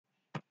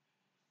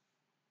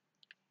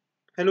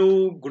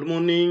Hello, good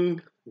morning.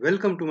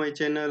 Welcome to my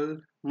channel,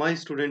 My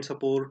Student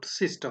Support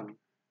System.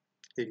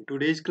 In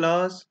today's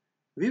class,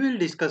 we will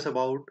discuss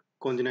about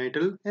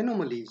congenital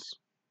anomalies.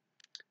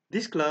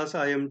 This class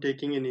I am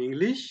taking in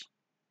English.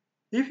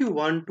 If you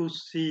want to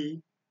see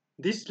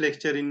this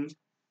lecture in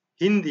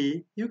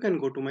Hindi, you can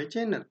go to my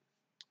channel.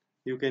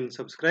 You can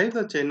subscribe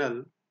the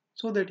channel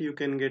so that you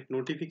can get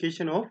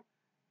notification of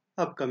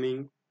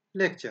upcoming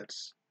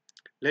lectures.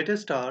 Let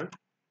us start.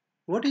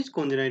 What is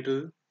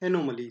congenital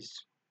anomalies?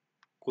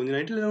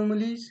 Congenital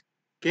anomalies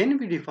can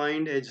be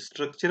defined as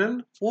structural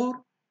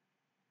or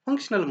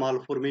functional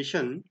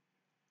malformation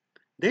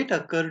that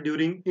occur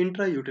during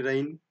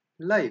intrauterine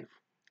life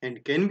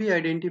and can be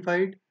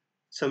identified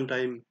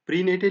sometime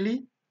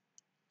prenatally,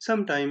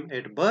 sometime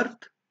at birth,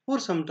 or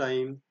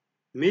sometime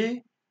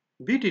may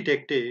be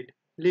detected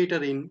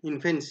later in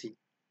infancy,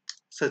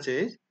 such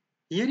as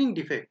hearing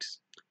defects.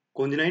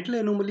 Congenital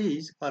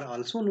anomalies are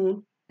also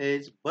known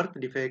as birth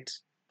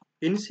defects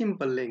in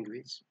simple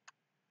language.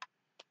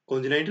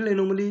 Congenital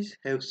anomalies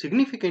have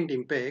significant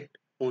impact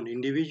on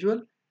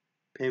individual,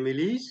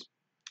 families,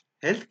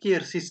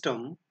 healthcare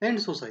system,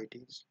 and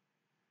societies.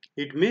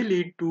 It may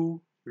lead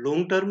to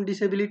long-term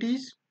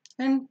disabilities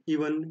and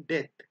even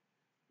death.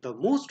 The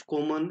most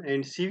common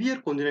and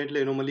severe congenital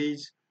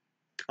anomalies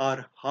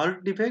are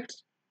heart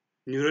defects,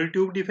 neural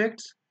tube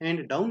defects,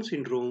 and Down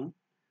syndrome,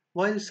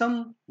 while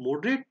some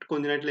moderate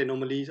congenital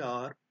anomalies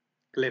are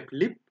cleft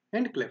lip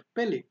and cleft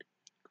palate.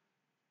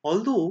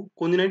 Although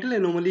congenital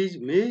anomalies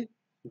may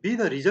be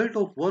the result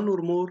of one or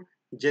more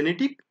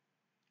genetic,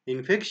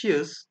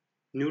 infectious,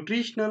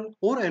 nutritional,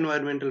 or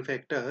environmental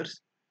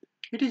factors,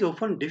 it is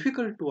often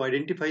difficult to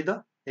identify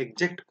the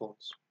exact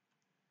cause.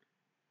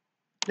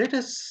 Let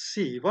us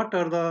see what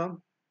are the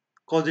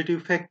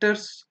causative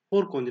factors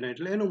for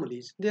congenital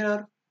anomalies. There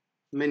are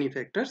many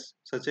factors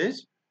such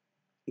as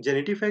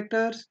genetic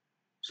factors,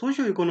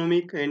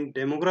 socio-economic and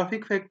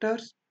demographic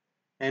factors,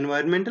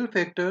 environmental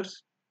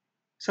factors,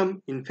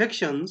 some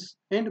infections,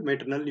 and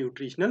maternal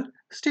nutritional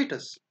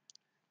status.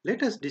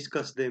 Let us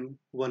discuss them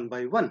one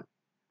by one.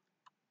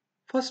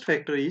 First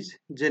factor is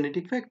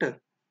genetic factor.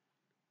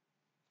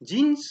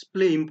 Genes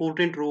play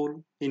important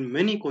role in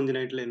many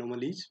congenital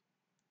anomalies.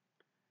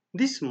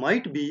 This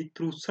might be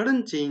through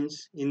sudden change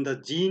in the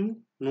gene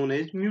known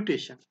as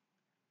mutation.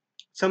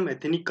 Some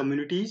ethnic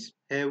communities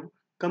have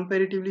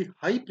comparatively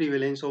high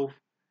prevalence of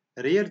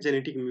rare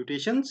genetic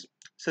mutations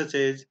such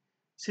as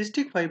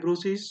cystic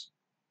fibrosis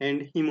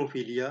and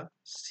hemophilia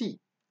C.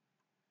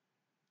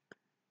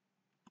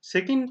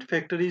 Second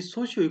factor is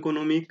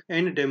socio-economic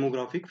and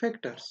demographic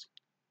factors.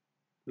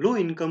 Low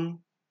income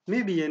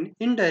may be an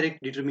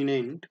indirect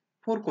determinant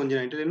for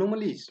congenital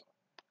anomalies,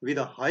 with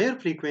a higher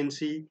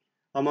frequency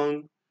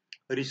among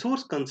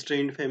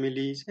resource-constrained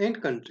families and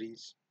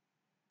countries.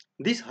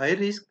 This high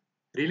risk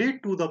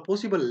relate to the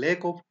possible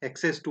lack of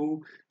access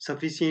to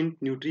sufficient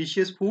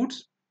nutritious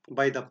foods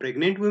by the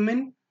pregnant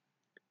women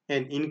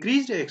and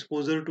increased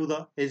exposure to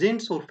the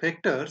agents or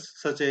factors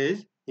such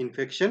as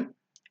infection,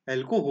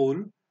 alcohol,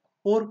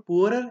 or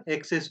poorer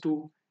access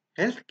to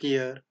health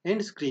care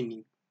and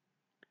screening.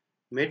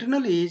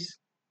 Maternal age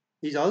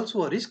is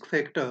also a risk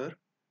factor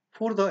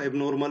for the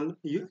abnormal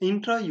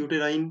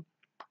intrauterine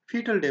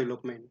fetal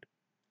development.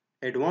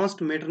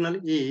 Advanced maternal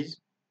age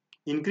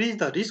increase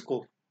the risk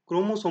of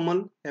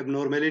chromosomal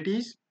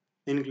abnormalities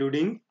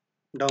including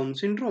Down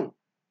syndrome.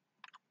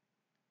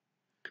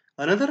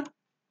 Another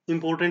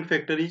important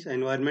factor is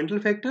environmental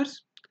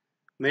factors.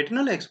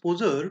 Maternal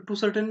exposure to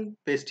certain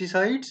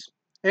pesticides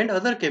and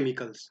other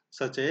chemicals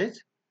such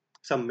as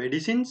some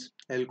medicines,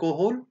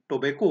 alcohol,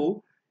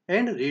 tobacco,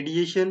 and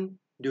radiation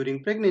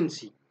during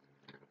pregnancy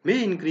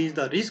may increase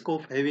the risk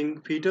of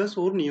having fetus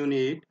or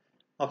neonate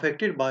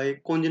affected by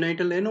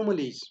congenital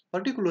anomalies,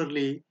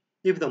 particularly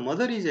if the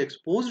mother is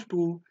exposed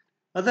to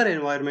other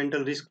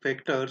environmental risk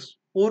factors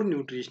or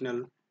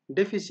nutritional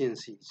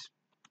deficiencies.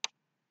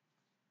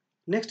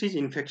 Next is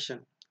infection.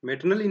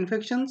 Maternal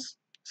infections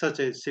such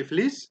as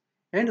syphilis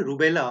and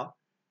rubella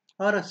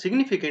are a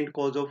significant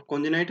cause of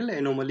congenital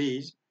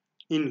anomalies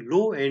in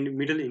low and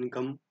middle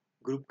income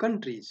group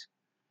countries.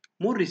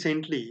 More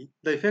recently,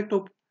 the effect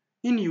of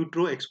in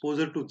utero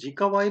exposure to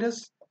Zika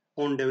virus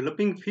on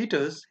developing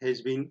fetus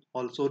has been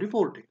also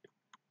reported.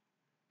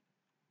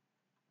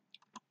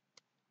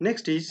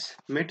 Next is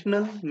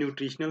maternal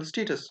nutritional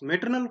status.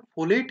 Maternal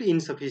folate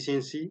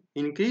insufficiency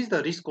increase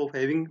the risk of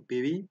having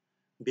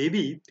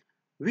baby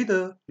with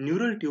a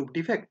neural tube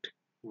defect,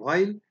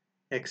 while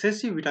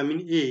excessive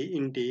vitamin A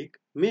intake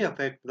may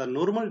affect the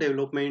normal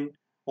development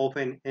of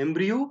an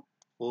embryo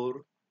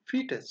or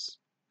fetus.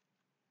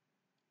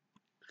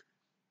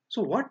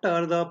 So what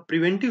are the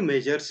preventive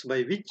measures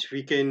by which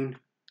we can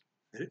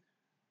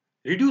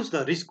reduce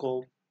the risk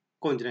of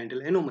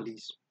congenital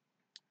anomalies?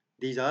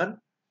 These are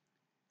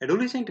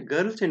adolescent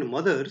girls and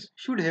mothers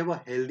should have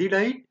a healthy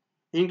diet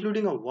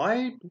including a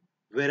wide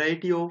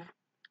variety of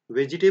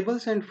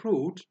vegetables and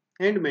fruits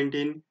and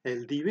maintain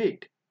healthy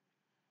weight.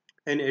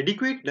 An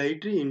adequate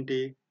dietary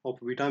intake of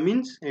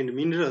vitamins and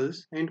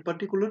minerals and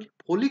particular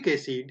folic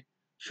acid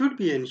should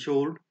be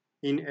ensured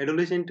in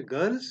adolescent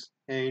girls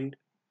and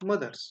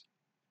mothers.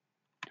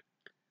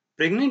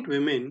 Pregnant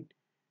women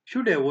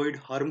should avoid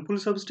harmful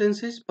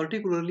substances,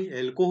 particularly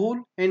alcohol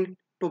and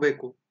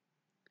tobacco.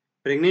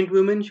 Pregnant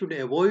women should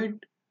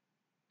avoid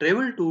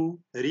travel to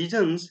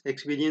regions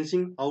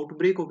experiencing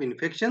outbreak of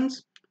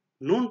infections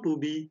known to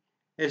be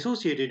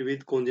associated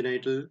with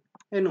congenital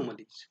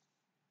anomalies.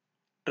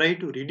 Try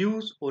to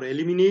reduce or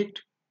eliminate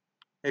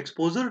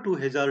exposure to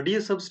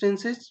hazardous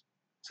substances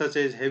such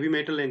as heavy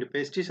metal and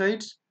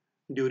pesticides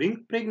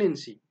during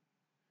pregnancy.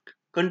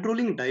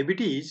 Controlling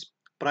diabetes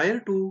prior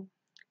to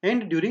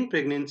and during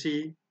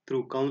pregnancy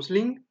through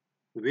counseling,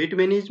 weight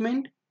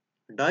management,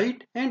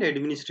 diet and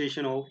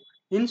administration of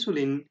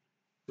insulin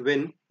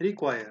when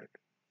required.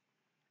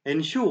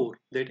 Ensure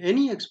that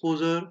any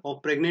exposure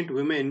of pregnant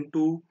women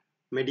to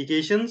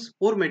medications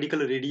or medical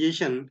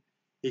radiation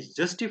is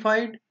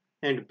justified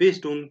and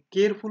based on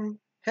careful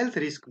health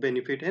risk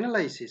benefit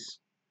analysis.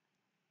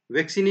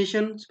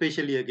 Vaccination,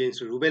 especially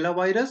against rubella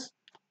virus,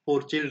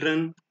 for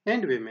children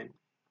and women.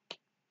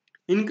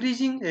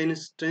 Increasing and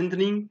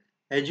strengthening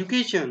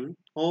education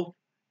of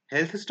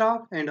health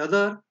staff and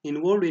other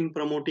involved in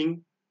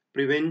promoting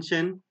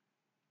prevention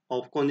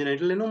of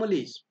congenital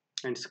anomalies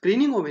and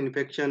screening of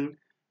infection,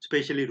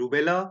 especially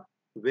rubella,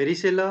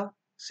 varicella,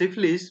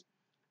 syphilis,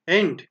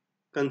 and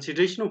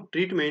consideration of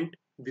treatment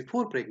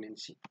before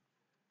pregnancy.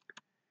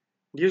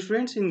 Dear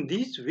students, in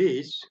these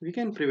ways we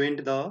can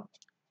prevent the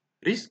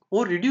risk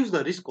or reduce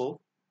the risk of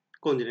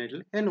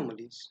congenital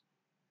anomalies.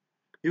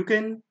 You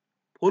can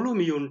follow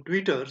me on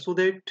Twitter so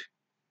that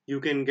you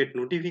can get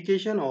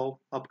notification of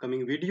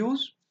upcoming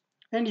videos,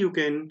 and you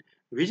can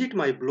visit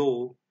my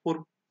blog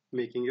for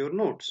making your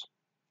notes.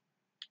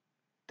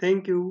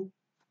 Thank you.